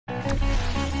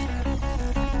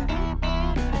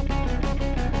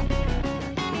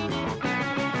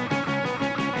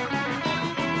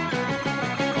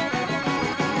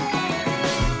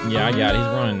Yeah, I got it. He's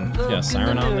running. He's got a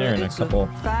siren on there and a couple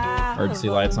emergency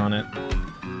lights on it.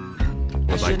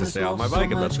 Would like to stay off my bike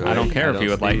if that's okay. I don't care if you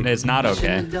would like. It's not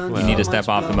okay. You need to step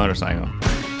off the motorcycle.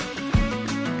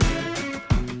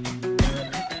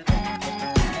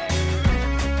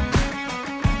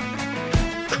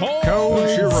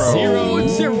 Zero and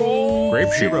zero.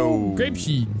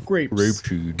 Grapeseed. Grapes.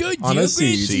 Good On a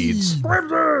seeds.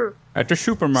 At the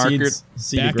supermarket.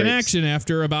 Back in action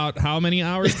after about how many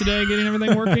hours today getting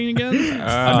everything working again?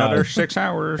 Another 6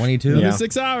 hours. 22. Another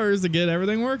 6 hours to get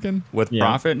everything working. With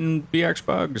Profit and BX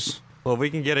Bugs. Well, we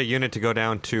can get a unit to go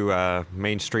down to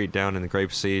Main Street down in the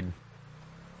Grapeseed.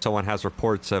 Someone has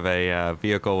reports of a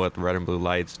vehicle with red and blue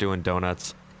lights doing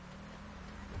donuts.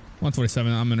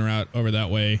 127, I'm en route over that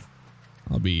way.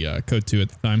 I'll be code 2 at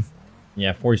the time.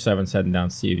 Yeah, 47's heading down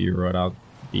Seaview Road. I'll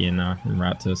be en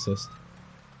route to assist.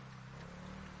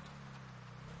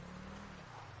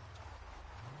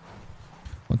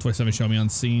 $127 show me on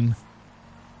scene.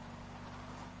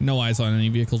 No eyes on any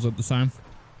vehicles at the time.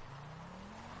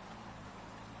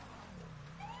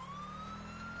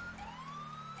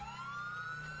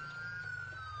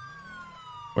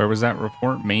 Where was that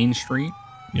report? Main Street?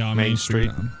 Yeah, on Main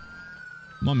Street.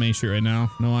 I'm on Main Street right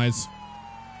now. No eyes.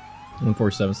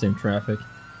 147, same traffic.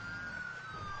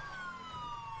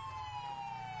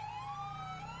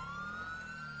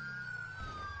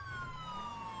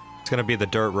 It's going to be the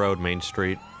dirt road Main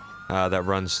Street that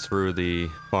runs through the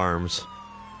farms.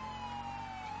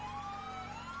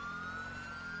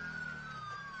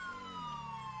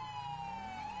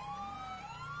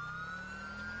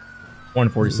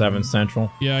 $147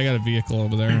 Central. Yeah, I got a vehicle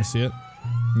over there. I see it.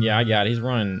 Yeah, I got it. He's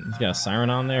running. He's got a siren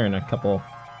on there and a couple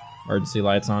emergency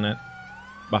lights on it.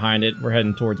 Behind it, we're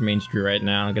heading towards Main Street right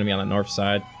now. Gonna be on the north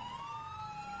side.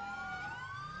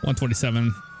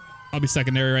 127. I'll be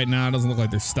secondary right now. It doesn't look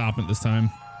like they're stopping at this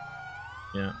time.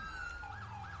 Yeah.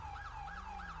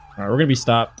 All right, we're gonna be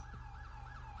stopped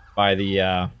by the.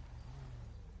 I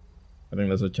think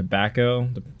those are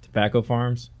the tobacco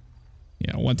farms.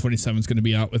 Yeah, 127 is going to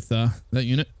be out with that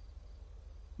unit.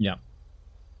 Yeah.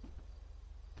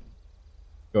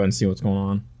 Go ahead and see what's going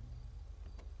on.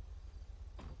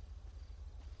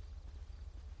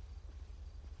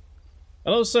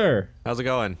 Hello, sir. How's it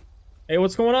going? Hey,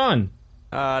 what's going on?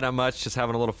 Not much. Just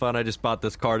having a little fun. I just bought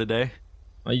this car today.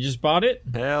 Oh, you just bought it?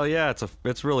 Hell yeah,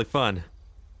 it's really fun.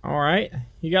 All right.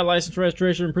 You got license,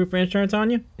 registration, and proof of insurance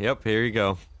on you? Yep, here you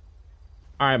go.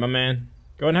 All right, my man.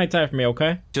 Go ahead and hang tight for me,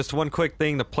 okay? Just one quick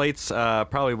thing. The plates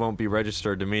probably won't be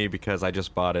registered to me because I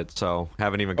just bought it, so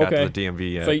haven't even got to the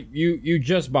DMV yet. So you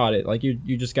just bought it, like you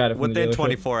just got it from within the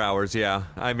 24 hours, yeah.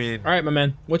 I mean. All right, my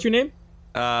man. What's your name?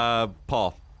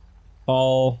 Paul.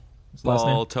 Paul. What's the last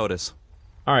name? Paul Totus.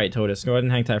 All right, Totus. Go ahead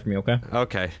and hang tight for me, okay?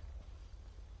 Okay.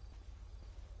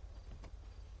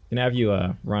 Can I have you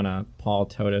run a Paul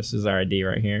Totus? This is our ID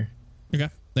right here. Okay,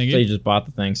 thank you. So you just bought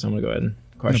the thing, so I'm gonna go ahead and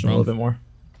question a little bit more.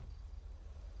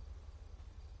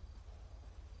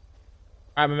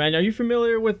 All right, my man. Are you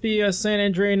familiar with the San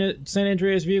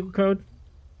Andreas vehicle code?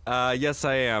 Yes,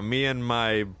 I am. Me and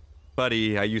my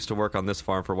buddy, I used to work on this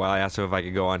farm for a while. I asked him if I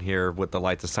could go on here with the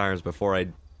lights and sirens before I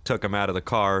took him out of the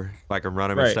car, if I could run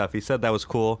him and stuff. He said that was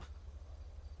cool.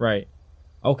 Right.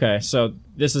 Okay, so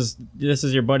this is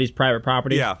your buddy's private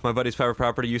property? Yeah, my buddy's private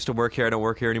property. Used to work here. I don't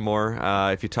work here anymore.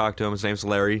 If you talk to him, his name's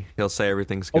Larry. He'll say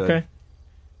everything's good. Okay.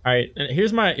 All right. And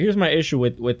here's my issue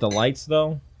with the lights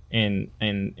though, and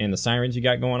the sirens you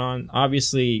got going on.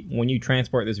 Obviously, when you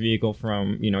transport this vehicle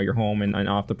from your home and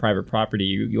off the private property,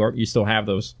 you still have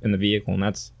those in the vehicle, and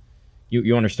that's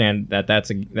you understand that's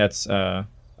a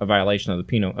violation of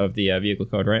the vehicle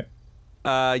code, right?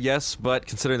 Yes, but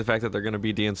considering the fact that they're going to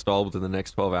be deinstalled within the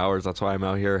next 12 hours, that's why I'm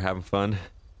out here having fun.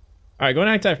 All right, go ahead and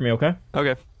hang tight for me, okay?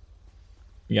 Okay.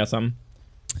 You got something?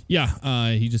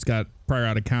 Yeah, he just got prior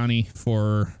out of county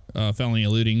for felony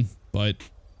eluding, but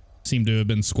seemed to have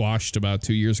been squashed about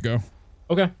 2 years ago.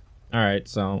 Okay. All right,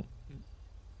 so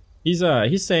he's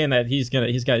saying that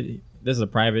this is a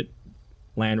private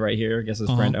land right here. I guess his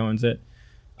friend owns it.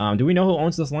 Do we know who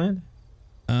owns this land?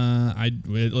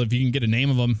 If you can get a name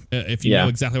of them, if you know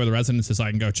exactly where the residence is, I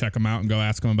can go check them out and go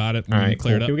ask them about it. All right,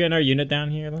 clear it up. Can we get another unit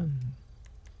down here then?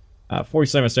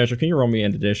 47 Central, can you roll me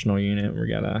an additional unit? We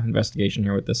got an investigation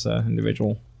here with this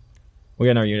individual. We'll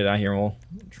get another unit out here and we'll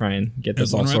try and get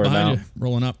this all sorted out.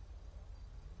 Rolling up.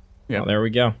 Yeah, there we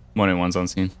go. 181's on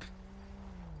scene.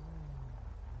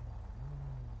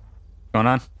 Going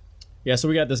on? Yeah, so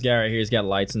we got this guy right here. He's got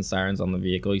lights and sirens on the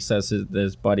vehicle. He says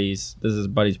this is his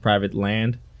buddy's private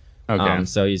land. Okay.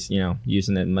 So he's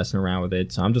using it and messing around with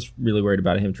it. So I'm just really worried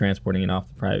about him transporting it off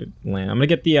the private land. I'm gonna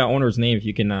get the owner's name if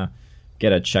you can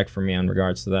get a check for me in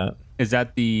regards to that. Is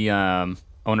that the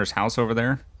owner's house over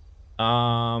there? To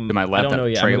my left, I don't know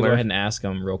yet. I'm trailer? gonna go ahead and ask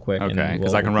him real quick. Okay,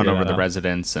 because I can run over the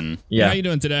residents and. Yeah. How you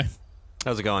doing today?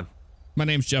 How's it going? My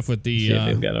name's Jeff with the See if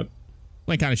they've got a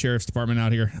Lane County Sheriff's Department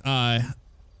out here.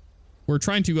 We're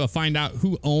trying to find out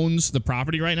who owns the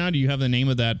property right now. Do you have the name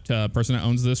of that person that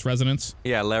owns this residence?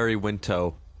 Yeah, Larry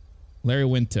Winto. Larry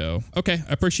Winto. Okay,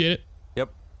 I appreciate it. Yep.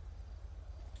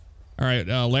 All right,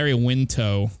 Larry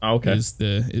Winto. Okay. Is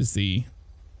the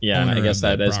yeah, owner I guess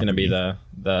of that's going to be property.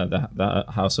 the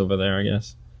house over there, I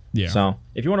guess. Yeah. So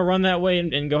if you want to run that way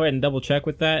and go ahead and double check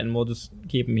with that, and we'll just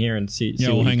keep him here and see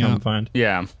we'll what we hang can out. find.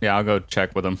 Yeah, I'll go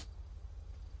check with him.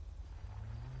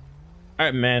 All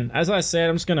right, man. As I said,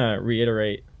 I'm just gonna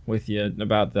reiterate with you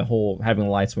about the whole having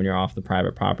lights when you're off the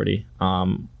private property.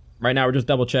 Right now we're just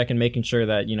double checking, making sure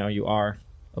that you are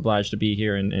obliged to be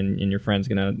here, and your friend's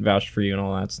gonna vouch for you and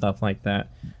all that stuff like that.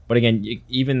 But again,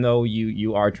 even though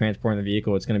you are transporting the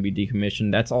vehicle, it's gonna be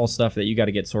decommissioned. That's all stuff that you got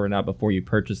to get sorted out before you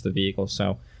purchase the vehicle.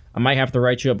 So I might have to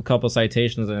write you up a couple of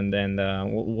citations, and then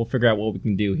we'll figure out what we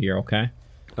can do here. Okay.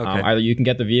 Okay. Either you can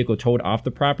get the vehicle towed off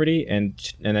the property and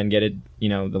then get it, the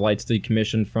lights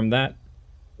decommissioned from that,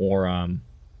 or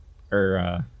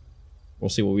we'll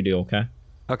see what we do. Okay.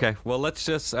 Okay. Well, let's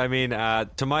just. I mean,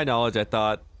 to my knowledge, I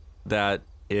thought that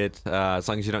as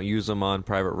long as you don't use them on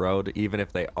private road, even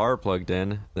if they are plugged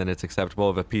in, then it's acceptable.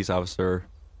 If a peace officer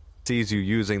sees you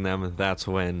using them, that's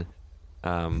when.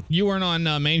 You weren't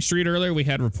on Main Street earlier. We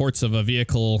had reports of a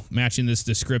vehicle matching this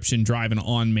description driving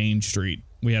on Main Street.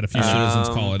 We had a few citizens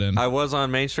call it in. I was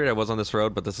on Main Street. I was on this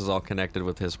road, but this is all connected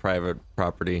with his private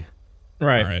property.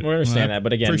 Right. All right. We understand that,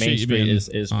 but again, Main Street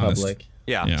is honest. public.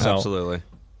 Yeah, So- absolutely.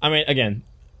 I mean, again,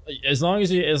 as long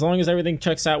as everything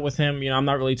checks out with him, I'm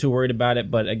not really too worried about it.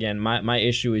 But again, my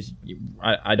issue is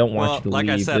I don't want you to like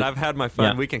leave. I said, I've had my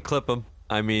fun. Yeah. We can clip them.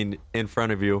 I mean, in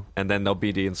front of you, and then they'll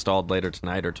be deinstalled later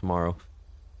tonight or tomorrow.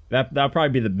 That'll probably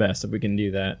be the best if we can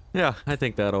do that. Yeah, I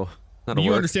think that'll You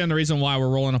work. understand the reason why we're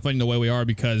rolling up in the way we are,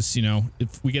 because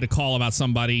if we get a call about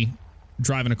somebody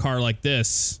driving a car like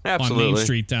this on Absolutely. Main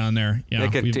Street down there,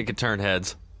 It could turn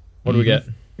heads. What do we get?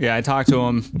 Yeah, I talked to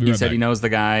him. be He right said back. he knows the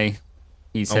guy.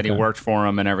 He said he Okay. worked for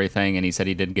him and everything, and he said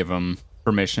he did give him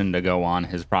permission to go on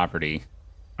his property.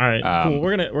 All right, cool.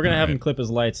 We're gonna have him right. clip his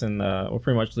lights, and we'll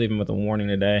pretty much leave him with a warning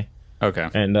today, Okay.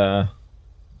 and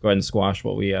go ahead and squash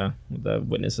what the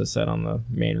witnesses said on the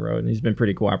main road. And he's been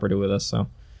pretty cooperative with us. So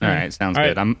All right, sounds All right.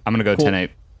 good. I'm gonna go Cool. 10-8.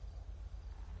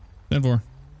 10-4. all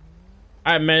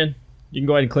right, man. You can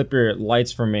go ahead and clip your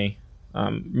lights for me.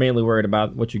 Mainly worried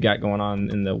about what you got going on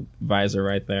in the visor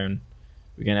right there, and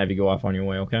we can have you go off on your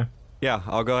way. Okay. Yeah,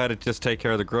 I'll go ahead and just take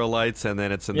care of the grill lights, and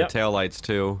then it's in Yep. the tail lights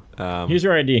too. Here's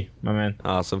your ID, my man.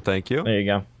 Awesome, thank you. There you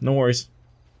go. No worries.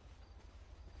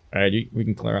 All right, we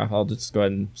can clear off. I'll just go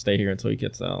ahead and stay here until he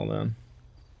gets that all done.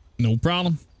 No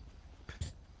problem.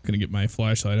 Gonna get my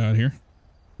flashlight out here.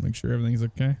 Make sure everything's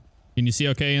okay. Can you see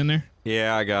okay in there?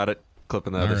 Yeah, I got it.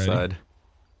 Clipping the other Alrighty. side.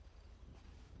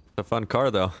 A fun car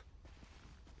though.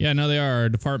 Yeah, no, they are. Our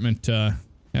department had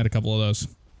a couple of those.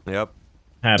 Yep.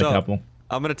 Had a So, couple.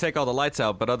 I'm gonna take all the lights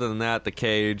out, but other than that, the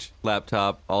cage,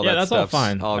 laptop, all Yeah, that that's all stuff's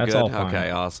fine. all That's good. all fine. Okay,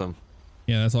 awesome.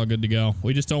 Yeah, that's all good to go.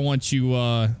 We just don't want you,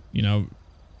 I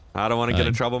don't want to get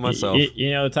in trouble myself.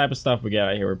 You know the type of stuff we get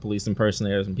out here with police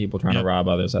impersonators and people trying Yep. to rob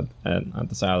others at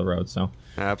the side of the road. So,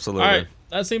 Absolutely. all right,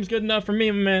 that seems good enough for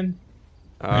me, my man.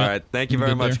 All right. Thank you I'm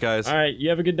very good much, there. guys. All right, you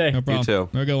have a good day. no problem. too.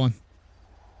 Have a good one.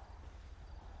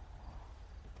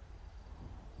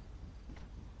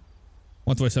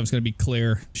 Once my stuff's gonna be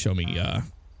clear, show me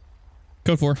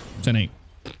code 4, 10-8.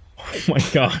 Oh my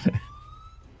God.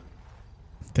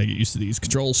 Gotta get used to these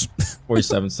controls.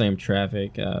 47, same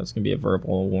traffic. It's gonna be a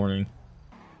verbal warning.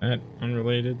 That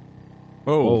unrelated.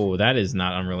 Oh, Oh, that is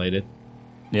not unrelated.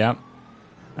 yeah.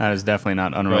 That is definitely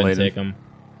not Go ahead and unrelated. take them.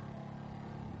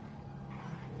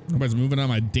 Nobody's moving on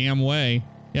my damn way.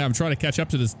 Yeah, I'm trying to catch up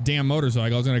to this damn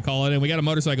motorcycle. I was gonna call it in. We got a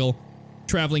motorcycle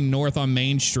traveling north on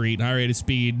Main Street, high rate of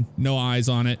speed, no eyes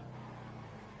on it.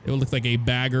 It would look like a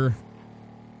bagger,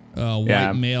 white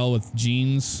Yeah. male with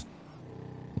jeans.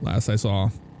 Last I saw.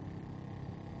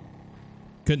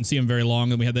 Couldn't see him very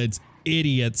long, and we had those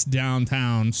idiots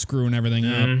downtown screwing everything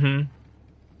up. Mm-hmm.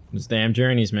 Those damn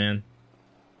journeys, man.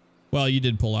 Well, you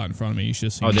did pull out in front of me. You should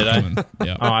have seen. Oh, did I? coming.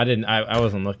 Yeah. Oh, I didn't. I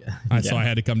wasn't looking. So I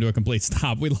had to come to a complete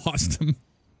stop. We lost him.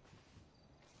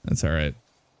 That's all right.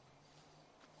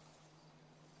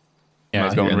 Yeah,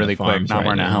 he's Wow, you're going in really the quick. farms Not right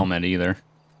wearing a now. helmet either.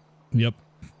 Yep.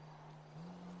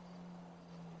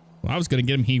 Well, I was gonna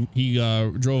get him. He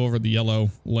drove over the yellow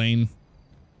lane,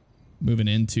 moving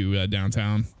into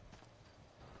downtown.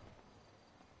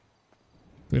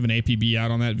 We have an APB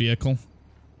out on that vehicle.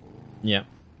 Yeah.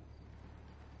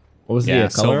 What was the color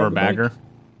silver of the bike? bagger.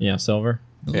 Yeah, silver.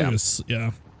 Yeah,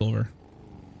 silver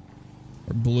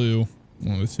or blue.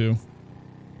 One of the two.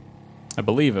 I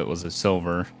believe it was a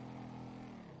silver.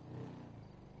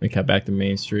 We cut back to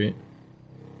Main Street.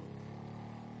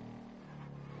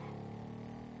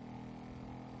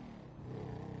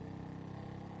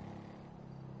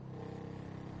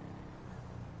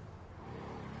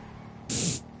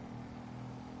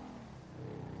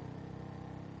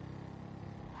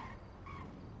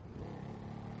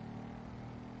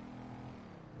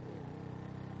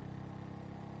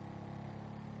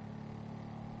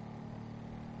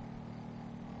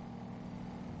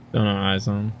 Don't have eyes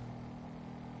on.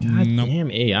 God damn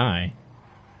AI.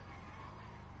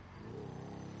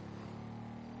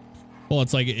 Well,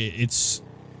 it's like it's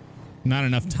not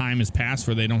enough time has passed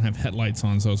where they don't have headlights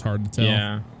on, so it's hard to tell.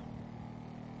 Yeah.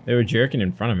 They were jerking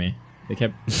in front of me. They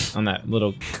kept on that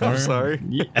little corner. I'm sorry.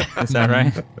 Yeah. Is that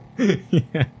right?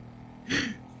 Yeah.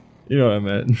 You know what I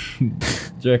meant.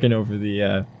 Jerking over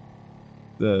the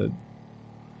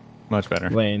Much better.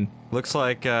 lane. Looks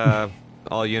like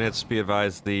all units be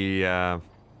advised the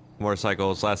motorcycle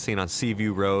was last seen on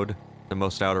Seaview Road, the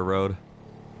most outer road.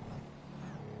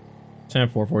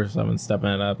 10-447 stepping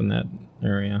it up in that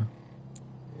area.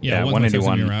 Yeah,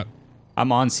 181. Route.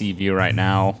 I'm on Seaview right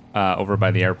now, over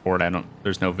by the airport.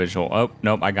 There's no visual. Oh,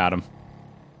 nope, I got him.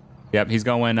 Yep, he's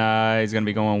gonna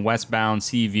be going westbound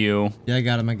Seaview. Yeah, I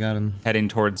got him. Heading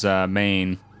towards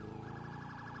Maine.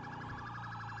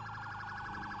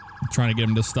 I'm trying to get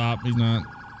him to stop. He's not.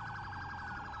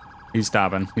 He's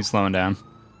stopping. He's slowing down.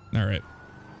 All right.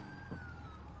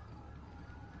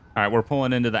 All right, we're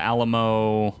pulling into the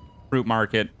Alamo Fruit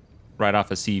Market right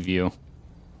off of Seaview.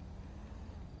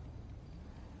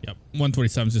 Yep.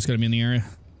 127 is just going to be in the area.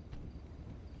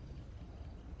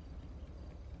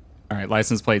 All right,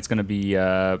 license plate's going to be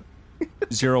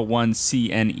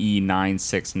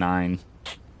 01CNE969.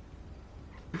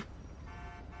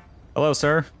 Hello,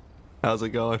 sir. How's it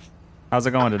going? How's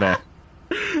it going today?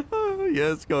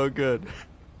 Yeah, it's going good.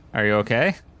 Are you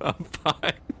okay? I'm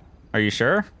fine. Are you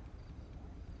sure?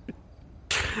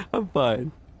 I'm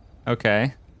fine.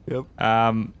 Okay. Yep.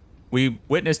 We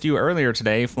witnessed you earlier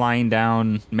today flying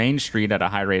down Main Street at a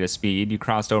high rate of speed. You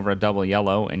crossed over a double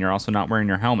yellow, and you're also not wearing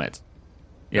your helmet.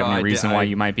 You have any reason why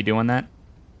you might be doing that?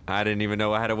 I didn't even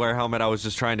know I had to wear a helmet. I was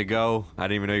just trying to go. I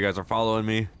didn't even know you guys were following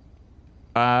me.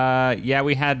 Yeah,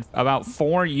 we had about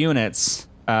 4 units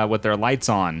with their lights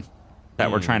on that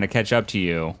were trying to catch up to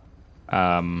you.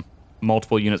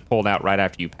 Multiple units pulled out right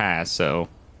after you passed, so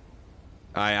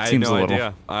I had seems no a little-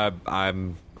 idea.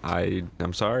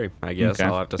 I'm sorry. I guess Okay.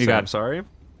 I'll have to You say got- I'm sorry.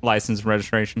 license and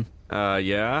registration.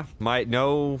 Yeah.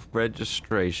 No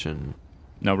registration.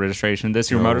 No registration. This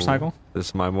your No, motorcycle? This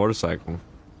is my motorcycle.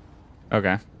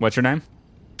 Okay. What's your name?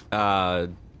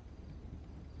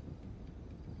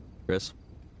 Chris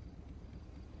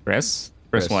Chris?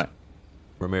 Chris what?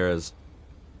 Ramirez.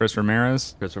 Chris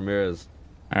Ramirez? Chris Ramirez.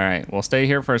 All right. Well, stay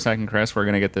here for a second, Chris. We're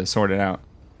going to get this sorted out.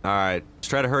 All right. Just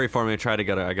try to hurry for me. I gotta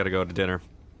go to dinner.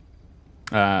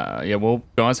 Yeah, we'll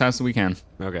go as fast as we can.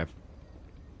 Okay.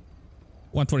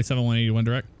 127, 181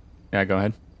 direct. Yeah, go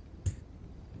ahead.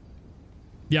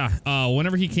 Yeah,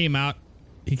 whenever he came out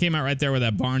right there where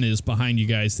that barn is behind you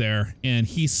guys there, and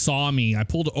he saw me. I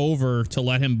pulled over to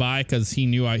let him by because he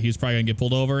knew he was probably going to get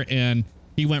pulled over, and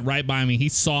he went right by me. He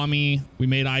saw me. We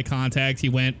made eye contact. He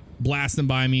went blasting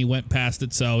by me, went past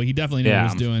it, so he definitely knew what he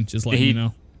was doing, just letting you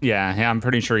know. Yeah, I'm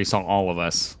pretty sure he saw all of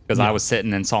us because I was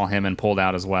sitting and saw him and pulled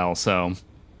out as well, so.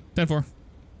 10-4.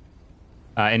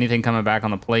 Anything coming back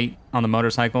on the plate on the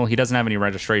motorcycle? He doesn't have any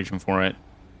registration for it.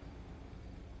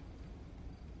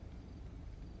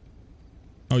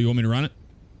 Oh, you want me to run it?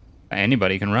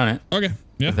 Anybody can run it. Okay.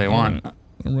 Yeah. If they I'll want. run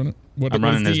it. I'll run it. I'm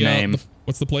running his name.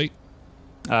 What's the plate?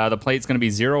 The plate's going to be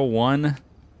 01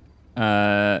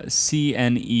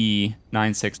 CNE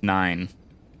 969.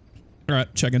 All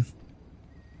right, checking.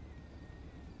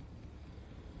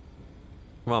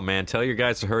 Come on, man. Tell your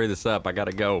guys to hurry this up. I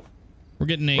gotta go. We're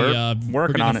getting We're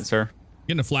working on it, sir.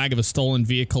 Getting a flag of a stolen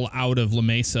vehicle out of La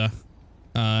Mesa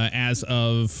as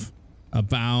of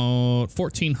about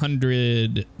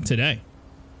 1400 today.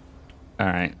 All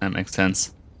right, that makes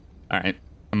sense. All right,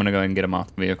 I'm going to go ahead and get him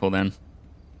off the vehicle then.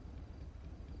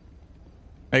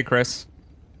 Hey, Chris.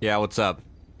 Yeah, what's up?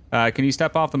 Can you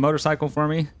step off the motorcycle for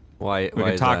me? Why? We why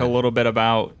could is talk that? a little bit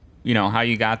about, how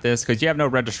you got this, because you have no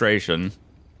registration.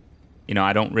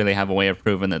 I don't really have a way of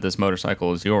proving that this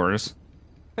motorcycle is yours.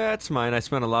 That's mine. I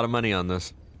spent a lot of money on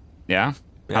this. Yeah?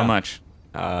 Yeah. How much?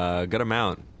 Good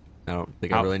amount. I don't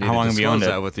think I How- really need how to long have you owned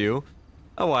disclose it? that with you.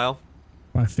 A while.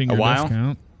 My finger A while? does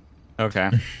count.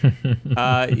 Okay.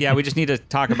 Yeah, we just need to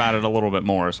talk about it a little bit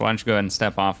more. So why don't you go ahead and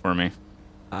step off for me?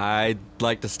 I'd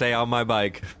like to stay on my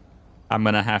bike. I'm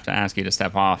gonna have to ask you to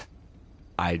step off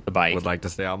the bike. Would like to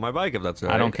stay on my bike if that's all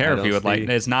right. I don't care if you would like.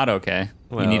 It's not okay.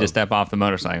 You need to step off the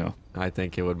motorcycle. I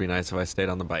think it would be nice if I stayed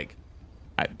on the bike.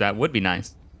 That would be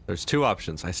nice. There's two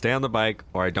options. I stay on the bike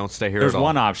or I don't stay here There's at all.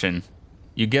 one option.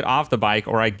 You get off the bike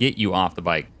or I get you off the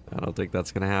bike. I don't think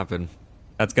that's going to happen.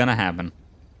 That's gonna happen.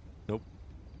 Nope.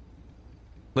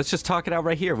 Let's just talk it out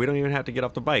right here. We don't even have to get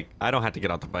off the bike. I don't have to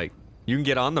get off the bike. You can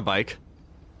get on the bike.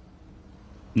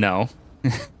 No.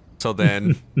 So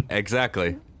then,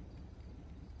 exactly.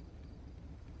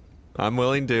 I'm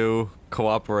willing to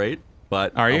cooperate,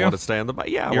 but Are you? I want to stay on the bike.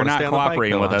 Yeah, I You're want to not stay on the bike.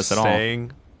 cooperating No, with I'm us at all.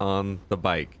 Staying on the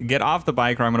bike. Get off the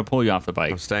bike or I'm gonna pull you off the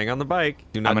bike. I'm staying on the bike.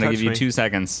 Do not I'm gonna touch give you me. 2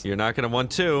 seconds. You're not going to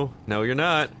want to. No, you're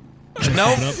not.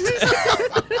 Nope.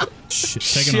 Shit,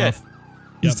 taking Shit. off.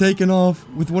 He's taking off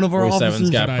with one of our 47's officers.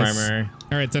 got Nice. primary.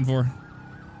 All right, 10-4.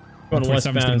 Going 147's gonna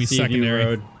westbound be Seaview secondary.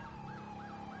 Road.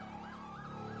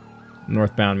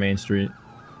 Northbound Main Street.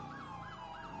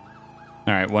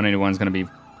 All right, 181 is gonna be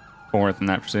 4th in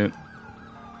that pursuit.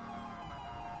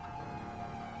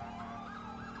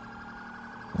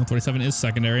 147 is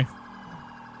secondary.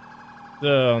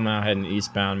 So now heading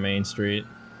eastbound Main Street.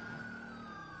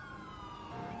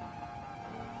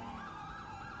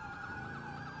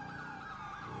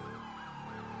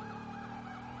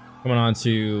 Coming on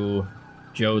to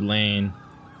Jode Lane,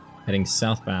 heading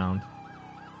southbound.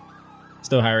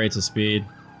 Still high rates of speed.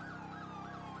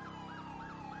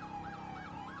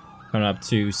 Coming up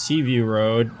to Seaview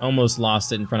Road, almost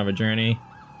lost it in front of a journey.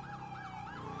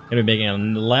 Gonna be making a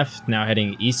left, now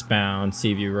heading eastbound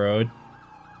Seaview Road.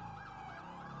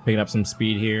 Picking up some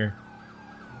speed here.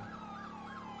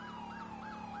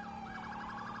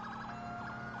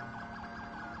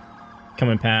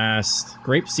 Coming past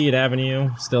Grapeseed Avenue,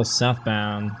 still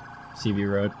southbound Seaview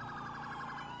Road.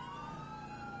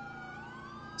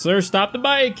 Sir, stop the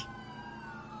bike!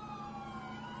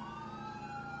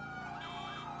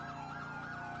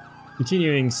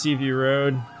 Continuing Seaview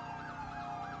Road.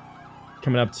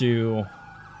 Coming up to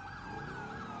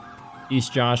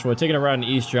East Joshua. Taking a ride in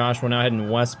East Joshua, now heading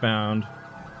westbound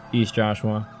East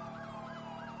Joshua.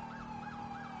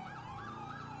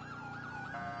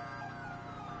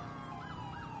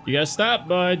 You gotta stop,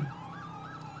 bud.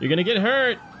 You're gonna get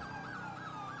hurt.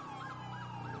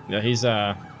 Yeah, he's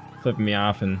flipping me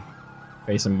off and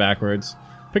facing backwards.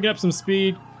 Picking up some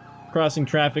speed, crossing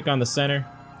traffic on the center.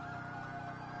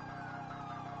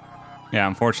 Yeah,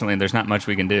 unfortunately, there's not much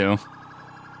we can do.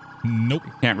 Nope.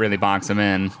 Can't really box him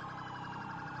in.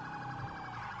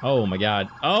 Oh my god.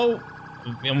 Oh!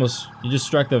 You just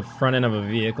struck the front end of a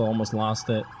vehicle, almost lost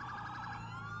it.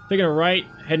 Taking a right,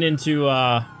 heading into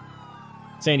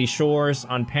Sandy Shores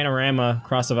on Panorama,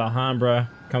 across of Alhambra,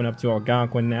 coming up to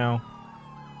Algonquin now.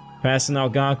 Passing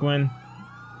Algonquin.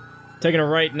 Taking a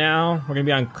right now, we're gonna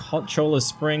be on Cholla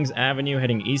Springs Avenue,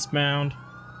 heading eastbound.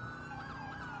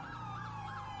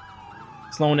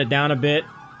 Slowing it down a bit.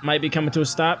 Might be coming to a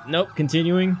stop. Nope,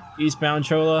 continuing. Eastbound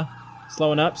Cholla.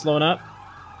 Slowing up, slowing up.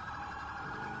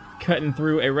 Cutting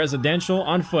through a residential.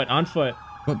 On foot, on foot.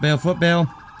 Foot bail, foot bail.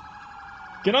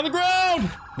 Get on the ground!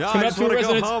 No, Coming I up just to a want to go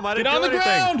residence. home. I Get didn't on do the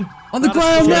anything. ground! On the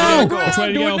ground Get on now! the ground! Which way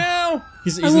to Do go? it now!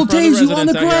 He's I in will front of tase you on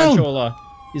the residence out here ground. Cholla.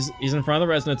 He's in front of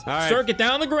the residence. All right. Sir, get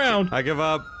down on the ground! I give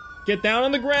up. Get down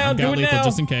on the I've ground! Do got it lethal now!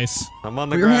 just in case. I'm on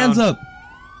the Put your ground. hands up.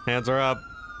 Hands are up.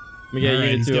 Let me get All right,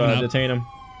 you he's to giving up. detain him.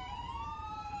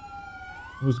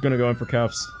 Who's gonna go in for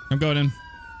cuffs? I'm going in.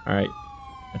 Alright.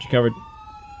 Got you covered.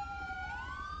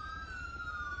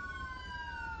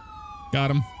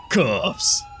 Got him.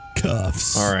 Cuffs!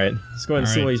 Cuffs. Alright. Let's go ahead and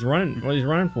All see right. what he's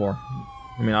running for.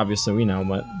 I mean, obviously we know,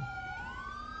 but...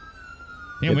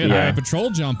 Damn, we had Yeah. a patrol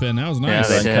jump in. That was Yeah, nice.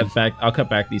 they did. I'll cut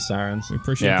back these sirens. We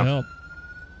appreciate Yeah. the help.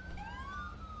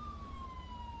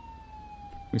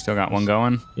 We still got one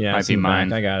going? Yeah, I Might see be back.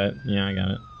 mine. I got it. Yeah, I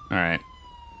got it. All right.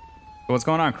 So what's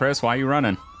going on, Chris? Why are you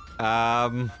running?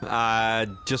 I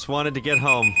just wanted to get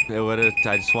home. I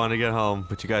just wanted to get home,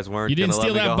 but you guys weren't. You didn't gonna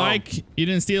steal let me that go bike? home. You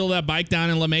didn't steal that bike down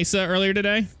in La Mesa earlier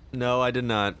today? No, I did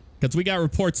not. Because we got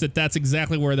reports that that's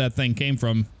exactly where that thing came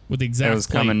from with the exact It was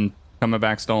plate. coming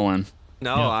back stolen.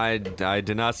 No, Yeah. I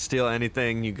did not steal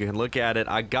anything. You can look at it.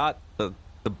 I got the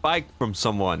bike from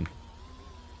someone.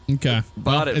 Okay.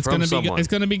 Bought it it's from gonna someone. It's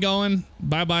gonna be going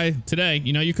bye-bye today.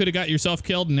 You know, you could have got yourself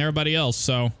killed and everybody else,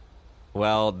 so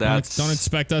Well, that's don't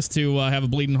expect us to have a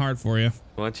bleeding heart for you.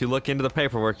 once you look into the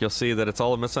paperwork, you'll see that it's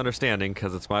all a misunderstanding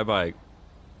because it's my bike.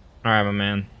 Alright, my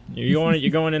man. You're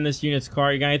going in this unit's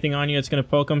car. You got anything on you that's gonna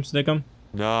poke him, stick him?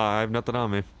 No, I have nothing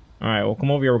on me. All right, well, come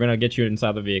over here. We're gonna get you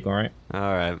inside the vehicle. All right. All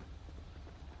right.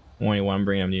 21. I'm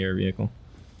bringing him to your vehicle.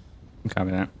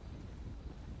 Copy that.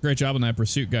 Great job on that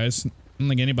pursuit, guys. I don't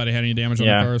think anybody had any damage on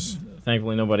the cars.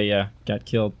 Thankfully, nobody got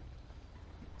killed,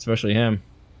 especially him.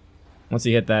 Once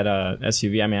he hit that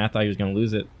SUV, I mean, I thought he was gonna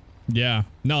lose it. Yeah.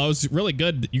 No, it was really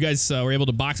good. You guys were able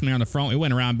to box me on the front. We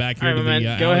went around back here All right, to man.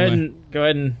 the Go alleyway.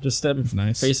 ahead and just step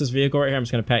Nice. face this vehicle right here. I'm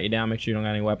just gonna pat you down. Make sure you don't got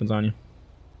any weapons on you.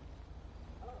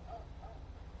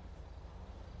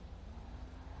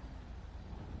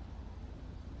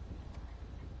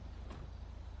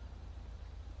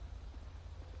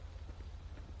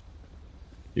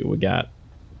 See what we got.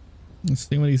 Let's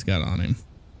see what he's got on him.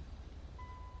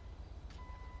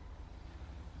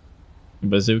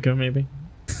 Bazooka, maybe?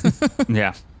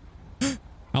 Yeah.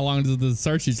 How long does the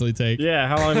search usually take? Yeah,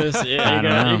 how long is I don't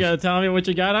know. you gonna tell me what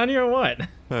you got on you or what?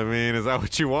 I mean, is that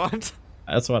what you want?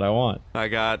 That's what I want. I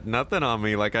got nothing on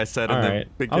me, like I said in All the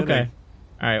right. beginning. Okay.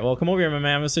 All right. Well, come over here, my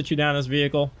man. I'm gonna sit you down in this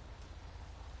vehicle.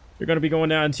 You're gonna be going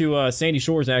down to Sandy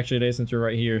Shores actually today, since you're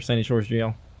right here, Sandy Shores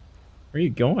jail. Where are you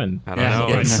going? I don't Yeah, know.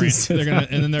 yeah, It's They're gonna,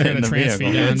 and then they're In gonna the transfer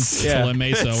you vehicle. down It's- to La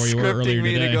Mesa where you were scripting earlier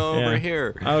me today. to go over Yeah.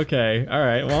 here. Okay. All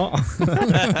right. Well.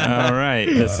 All right.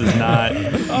 This is not.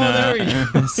 Oh, there we go.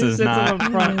 This is Sits not. in the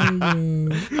front.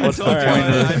 I told you All right.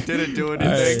 I didn't do All anything.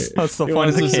 right. What's the He point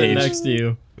of wants the to sit cage? next to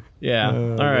you. Yeah.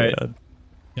 All right.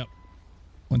 Yep.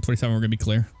 127. We're gonna be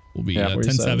clear. We'll be Yeah,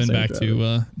 10-7 same back driver.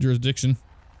 to jurisdiction.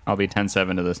 I'll be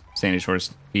 10-7 to the Sandy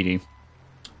Shores PD.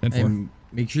 10-4. And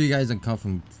make sure you guys uncuff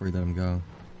him before you let him go.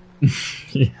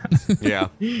 Yeah.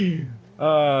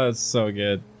 Oh, it's so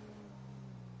good.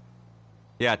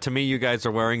 Yeah, to me, you guys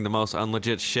are wearing the most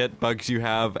unlegit shit. Bugs, you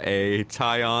have a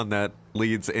tie on that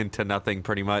leads into nothing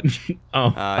pretty much. You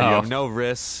have no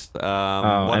wrists.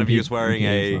 One of you is wearing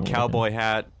MP a not cowboy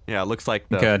hat. Yeah, it looks like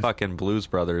the Good. fucking Blues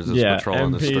Brothers is Yeah.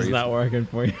 patrolling the MP's streets. not working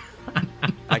for you.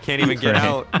 I can't even get Great.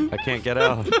 out. I can't get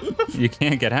out. You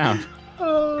can't get out.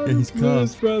 Oh, Yeah, he's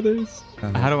Blues cuffed. Brothers.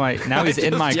 How do I? Now he's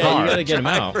in my Yeah, car. you gotta get him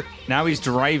out. Now he's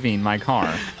driving my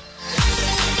car.